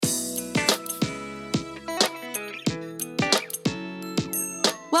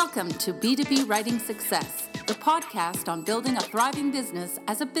Welcome to B2B Writing Success, the podcast on building a thriving business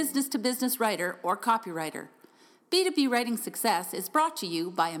as a business-to-business writer or copywriter. B2B Writing Success is brought to you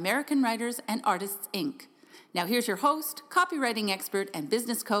by American Writers and Artists, Inc. Now here's your host, copywriting expert and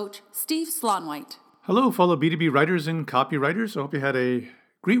business coach, Steve Slaunwhite. Hello, fellow B2B writers and copywriters. I hope you had a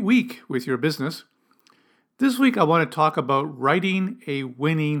great week with your business. This week, I want to talk about writing a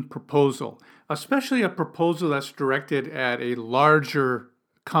winning proposal, especially a proposal that's directed at a larger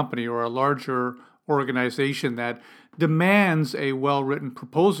company or a larger organization that demands a well-written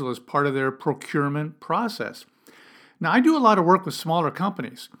proposal as part of their procurement process. Now, I do a lot of work with smaller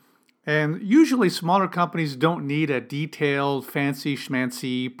companies, and usually smaller companies don't need a detailed, fancy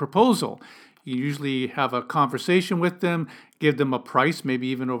schmancy proposal. You usually have a conversation with them, give them a price, maybe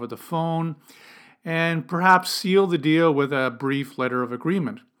even over the phone, and perhaps seal the deal with a brief letter of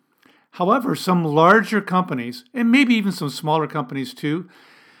agreement. However, some larger companies, and maybe even some smaller companies too,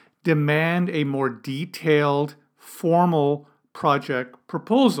 demand a more detailed, formal project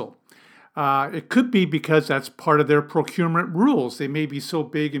proposal. It could be because that's part of their procurement rules. They may be so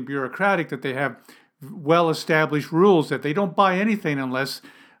big and bureaucratic that they have well-established rules that they don't buy anything unless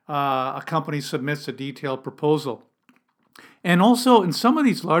a company submits a detailed proposal. And also, in some of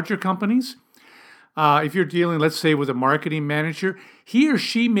these larger companies, if you're dealing, let's say, with a marketing manager, he or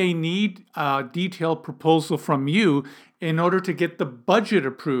she may need a detailed proposal from you in order to get the budget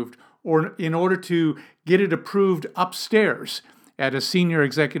approved or in order to get it approved upstairs at a senior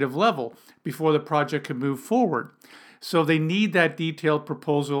executive level before the project can move forward. So they need that detailed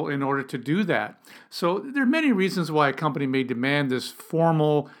proposal in order to do that. So there are many reasons why a company may demand this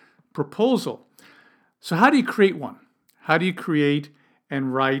formal proposal. So how do you create one? How do you create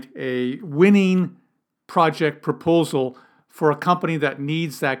and write a winning project proposal for a company that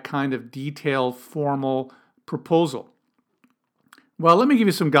needs that kind of detailed, formal proposal? Well, let me give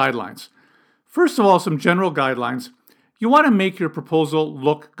you some guidelines. First of all, some general guidelines. You want to make your proposal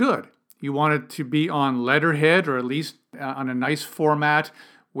look good. You want it to be on letterhead or at least on a nice format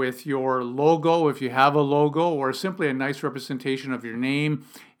with your logo, if you have a logo, or simply a nice representation of your name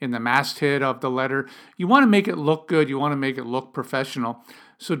in the masthead of the letter. You want to make it look good. You want to make it look professional.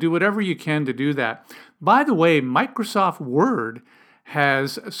 So do whatever you can to do that. By the way, Microsoft Word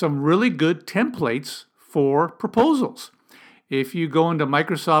has some really good templates for proposals. If you go into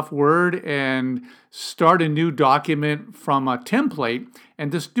Microsoft Word and start a new document from a template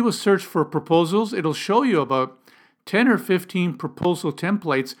and just do a search for proposals, it'll show you about 10 or 15 proposal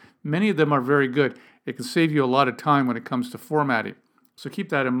templates. Many of them are very good. It can save you a lot of time when it comes to formatting. So keep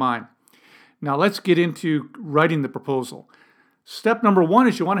that in mind. Now let's get into writing the proposal. Step number one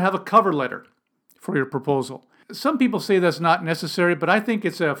is you want to have a cover letter for your proposal. Some people say that's not necessary, but I think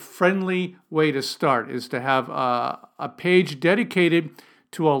it's a friendly way to start, is to have a page dedicated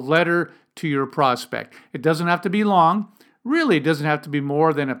to a letter to your prospect. It doesn't have to be long. Really, it doesn't have to be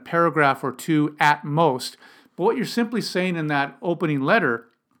more than a paragraph or two at most. But what you're simply saying in that opening letter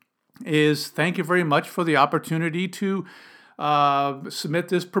is, thank you very much for the opportunity to submit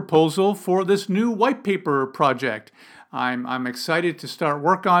this proposal for this new white paper project. I'm excited to start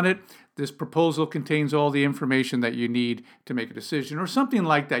work on it. This proposal contains all the information that you need to make a decision, or something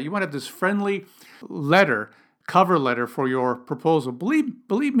like that. You want to have this friendly letter, cover letter for your proposal.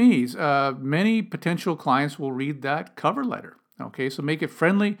 Believe me, many potential clients will read that cover letter. Okay, so make it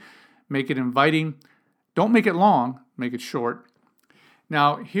friendly, make it inviting. Don't make it long, make it short.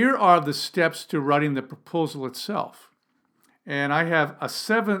 Now, here are the steps to writing the proposal itself. And I have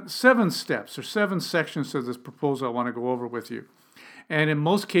seven steps or 7 sections to this proposal I want to go over with you. And in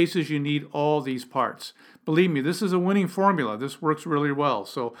most cases, you need all these parts. Believe me, this is a winning formula. This works really well.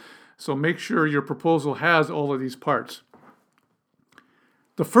 So make sure your proposal has all of these parts.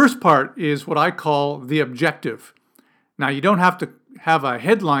 The first part is what I call the objective. Now, you don't have to have a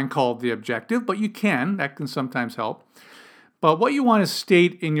headline called the objective, but you can. That can sometimes help. But what you want to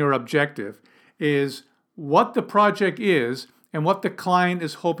state in your objective is what the project is and what the client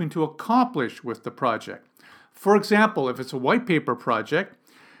is hoping to accomplish with the project. For example, if it's a white paper project,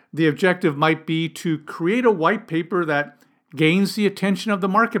 the objective might be to create a white paper that gains the attention of the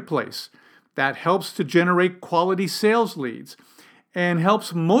marketplace, that helps to generate quality sales leads, and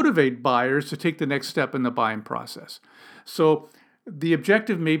helps motivate buyers to take the next step in the buying process. So the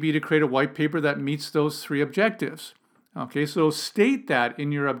objective may be to create a white paper that meets those 3 objectives. Okay, so state that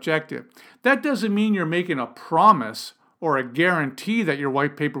in your objective. That doesn't mean you're making a promise or a guarantee that your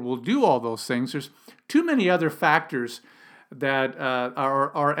white paper will do all those things. There's too many other factors that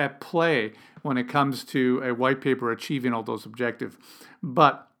are at play when it comes to a white paper achieving all those objectives.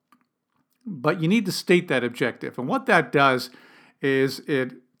 But you need to state that objective. And what that does is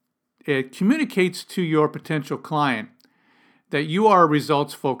it communicates to your potential client that you are a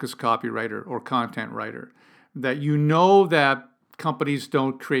results-focused copywriter or content writer, that you know that companies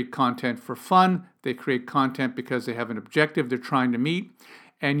don't create content for fun. They create content because they have an objective they're trying to meet,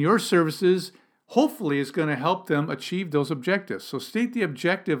 and your services hopefully is going to help them achieve those objectives. So state the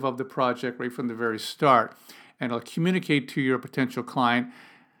objective of the project right from the very start, and it'll communicate to your potential client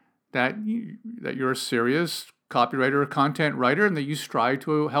that you're a serious copywriter or content writer and that you strive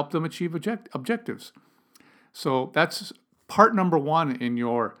to help them achieve objectives. So that's part number one in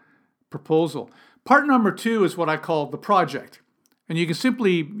your proposal. Part number two is what I call the project. And you can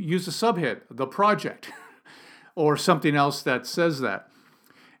simply use the subhead, the project, or something else that says that.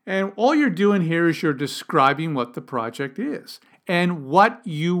 And all you're doing here is you're describing what the project is and what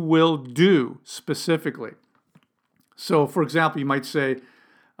you will do specifically. So, for example, you might say,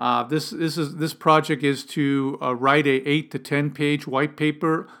 this project is to write a 8 to 10 page white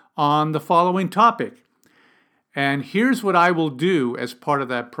paper on the following topic. And here's what I will do as part of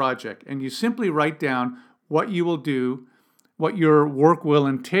that project. And you simply write down what you will do, what your work will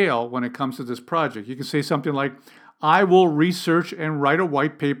entail when it comes to this project. You can say something like, I will research and write a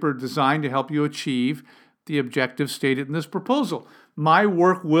white paper designed to help you achieve the objectives stated in this proposal. My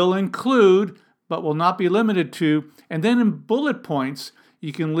work will include, but will not be limited to, and then in bullet points,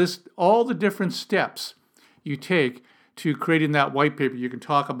 you can list all the different steps you take to creating that white paper. You can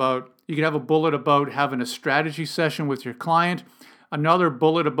have a bullet about having a strategy session with your client, another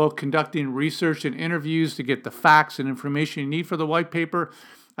bullet about conducting research and interviews to get the facts and information you need for the white paper,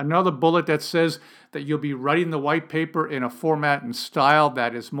 another bullet that says that you'll be writing the white paper in a format and style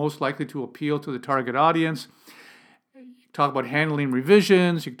that is most likely to appeal to the target audience. You can talk about handling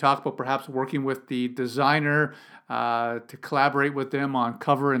revisions. You can talk about perhaps working with the designer to collaborate with them on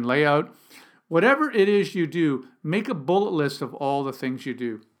cover and layout. Whatever it is you do, make a bullet list of all the things you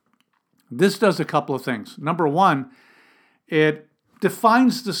do. This does a couple of things. Number one, it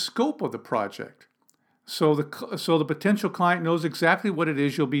defines the scope of the project. So the potential client knows exactly what it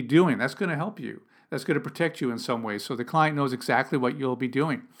is you'll be doing. That's going to help you. That's going to protect you in some ways. So the client knows exactly what you'll be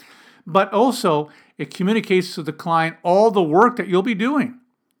doing. But also, it communicates to the client all the work that you'll be doing.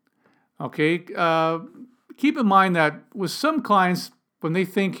 Okay? Keep in mind that with some clients, when they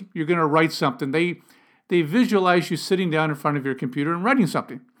think you're going to write something, they visualize you sitting down in front of your computer and writing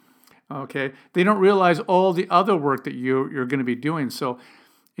something. Okay? They don't realize all the other work that you're going to be doing. So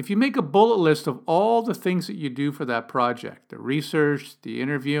if you make a bullet list of all the things that you do for that project, the research, the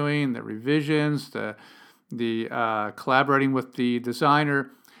interviewing, the revisions, the collaborating with the designer,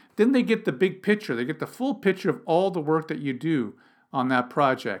 then they get the big picture. They get the full picture of all the work that you do on that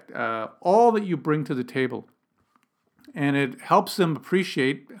project, all that you bring to the table. And it helps them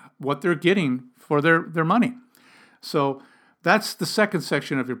appreciate what they're getting for their money. So that's the second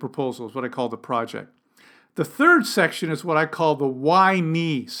section of your proposal, is what I call the project. The third section is what I call the why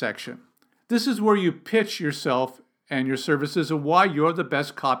me section. This is where you pitch yourself and your services and why you're the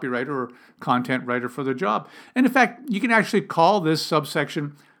best copywriter or content writer for the job. And in fact, you can actually call this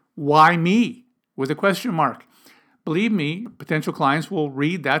subsection why me with a question mark. Believe me, potential clients will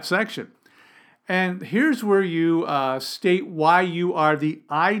read that section. And here's where you state why you are the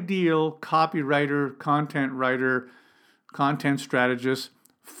ideal copywriter, content writer, content strategist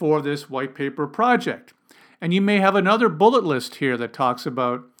for this white paper project. And you may have another bullet list here that talks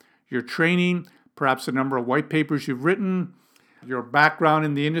about your training, perhaps the number of white papers you've written, your background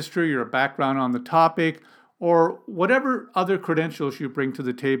in the industry, your background on the topic, or whatever other credentials you bring to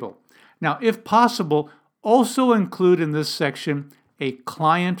the table. Now, if possible, also include in this section a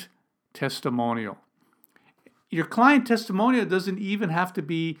client testimonial. Your client testimonial doesn't even have to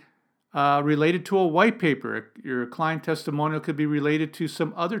be related to a white paper. Your client testimonial could be related to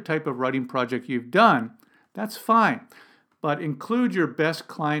some other type of writing project you've done. That's fine. But include your best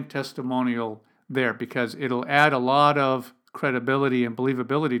client testimonial there because it'll add a lot of credibility and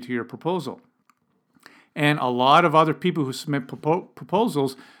believability to your proposal. And a lot of other people who submit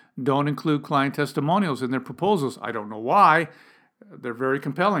proposals don't include client testimonials in their proposals. I don't know why. They're very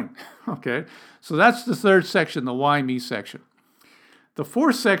compelling. Okay, so that's the third section, the why me section. The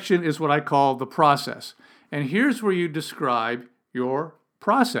fourth section is what I call the process. And here's where you describe your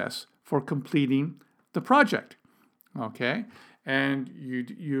process for completing the project. Okay, and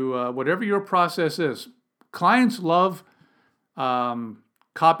you whatever your process is. Clients love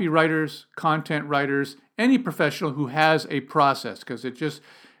copywriters, content writers, any professional who has a process because it just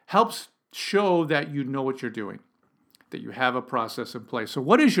helps show that you know what you're doing, that you have a process in place. So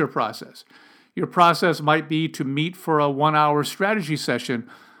what is your process? Your process might be to meet for a 1-hour strategy session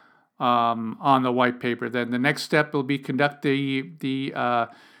on the white paper. Then the next step will be conduct the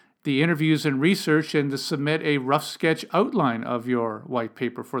interviews and research and to submit a rough sketch outline of your white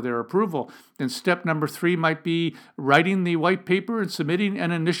paper for their approval. Then step number 3 might be writing the white paper and submitting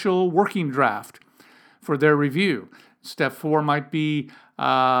an initial working draft for their review. Step 4 might be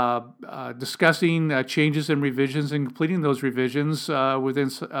discussing changes and revisions and completing those revisions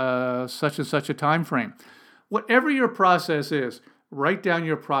within such and such a time frame. Whatever your process is, write down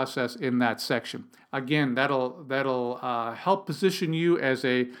your process in that section. Again, that'll help position you as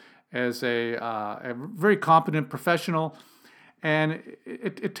a very competent professional, and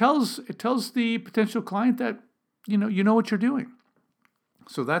it tells the potential client that you know what you're doing.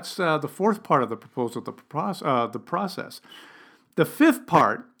 So that's the 4th part of the proposal, the process. The 5th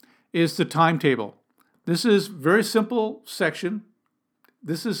part is the timetable. This is very simple section.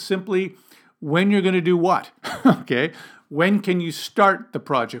 This is simply when you're going to do what. Okay, when can you start the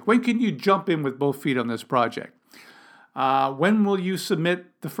project? When can you jump in with both feet on this project? When will you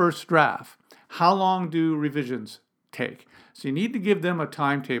submit the first draft? How long do revisions take? So you need to give them a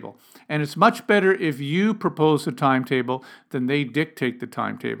timetable. And it's much better if you propose a timetable than they dictate the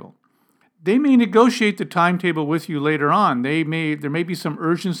timetable. They may negotiate the timetable with you later on. There may be some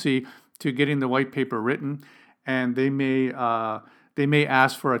urgency to getting the white paper written, and they may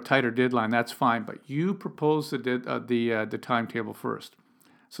ask for a tighter deadline. That's fine, but you propose the timetable first.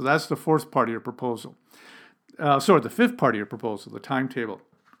 So that's the 4th part of your proposal. The 5th part of your proposal, the timetable.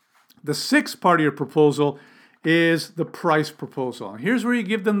 The 6th part of your proposal is the price proposal. And here's where you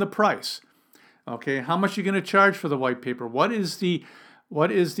give them the price. Okay, how much are you going to charge for the white paper? What is the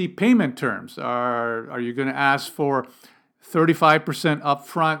payment terms? Are you going to ask for 35%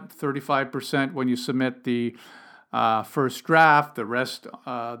 upfront, 35% when you submit the first draft, the rest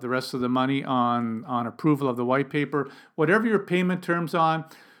of the money on approval of the white paper? Whatever your payment terms on,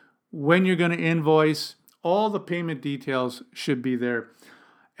 when you're going to invoice, all the payment details should be there.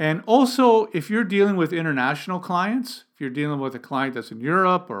 And also, if you're dealing with international clients, if you're dealing with a client that's in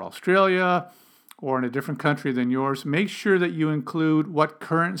Europe or Australia or in a different country than yours, make sure that you include what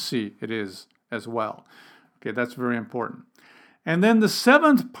currency it is as well. Okay, that's very important. And then the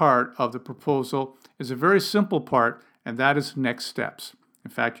 7th part of the proposal is a very simple part, and that is next steps. In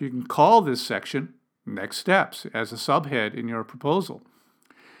fact, you can call this section next steps as a subhead in your proposal.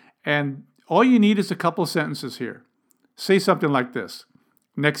 And all you need is a couple sentences here. Say something like this.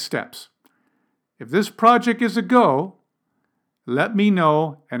 Next steps. If this project is a go, let me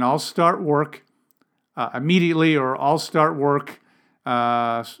know and I'll start work immediately, or I'll start work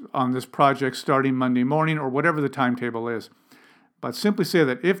on this project starting Monday morning, or whatever the timetable is. But simply say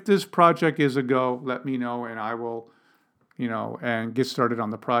that if this project is a go, let me know and I will, and get started on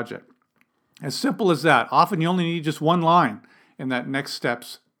the project. As simple as that. Often you only need just one line in that next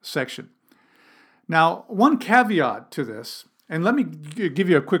steps section. Now, one caveat to this, and let me give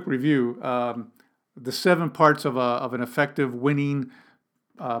you a quick review. The 7 parts of an effective winning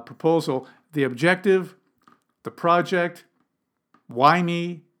proposal: the objective, the project, why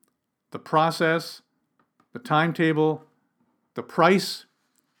me, the process, the timetable, the price,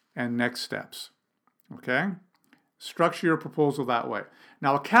 and next steps. Okay? Structure your proposal that way.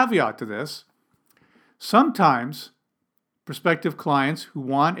 Now, a caveat to this: sometimes prospective clients who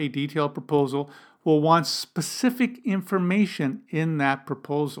want a detailed proposal will want specific information in that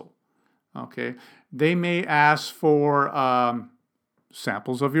proposal. Okay, they may ask for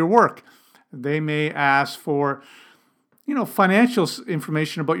samples of your work. They may ask for, financial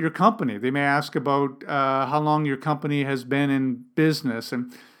information about your company. They may ask about how long your company has been in business,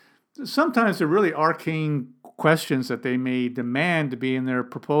 and sometimes they're really arcane questions that they may demand to be in their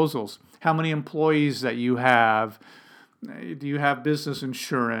proposals. How many employees that you have? Do you have business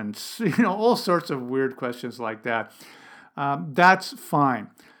insurance? All sorts of weird questions like that. That's fine.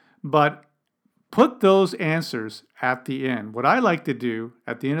 But put those answers at the end. What I like to do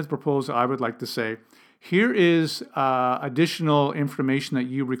at the end of the proposal, I would like to say, here is additional information that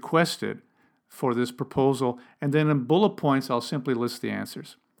you requested for this proposal. And then in bullet points, I'll simply list the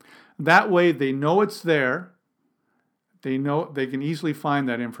answers. That way they know it's there. They know they can easily find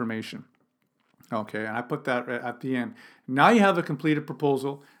that information. Okay, and I put that at the end. Now you have a completed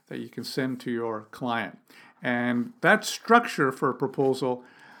proposal that you can send to your client. And that structure for a proposal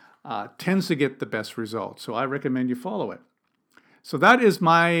tends to get the best results. So I recommend you follow it. So that is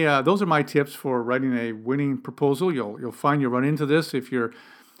those are my tips for writing a winning proposal. You'll find you run into this if you're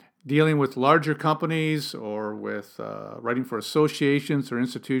dealing with larger companies or with writing for associations or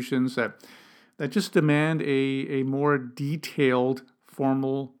institutions that just demand a more detailed,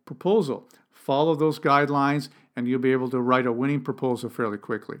 formal proposal. Follow those guidelines, and you'll be able to write a winning proposal fairly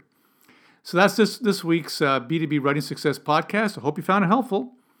quickly. So that's this week's B2B Writing Success podcast. I hope you found it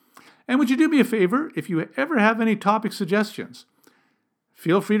helpful. And would you do me a favor, if you ever have any topic suggestions,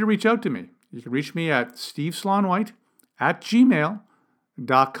 feel free to reach out to me. You can reach me at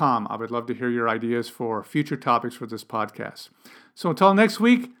steveslonwhite@gmail.com. I would love to hear your ideas for future topics for this podcast. So until next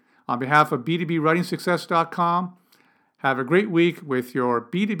week, on behalf of B2BWritingSuccess.com, have a great week with your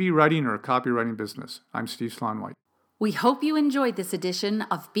B2B writing or copywriting business. I'm Steve Slonwhite. We hope you enjoyed this edition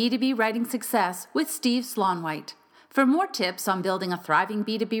of B2B Writing Success with Steve Slonwhite. For more tips on building a thriving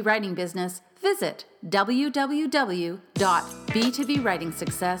B2B writing business, visit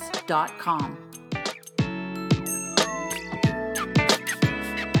www.b2bwritingsuccess.com.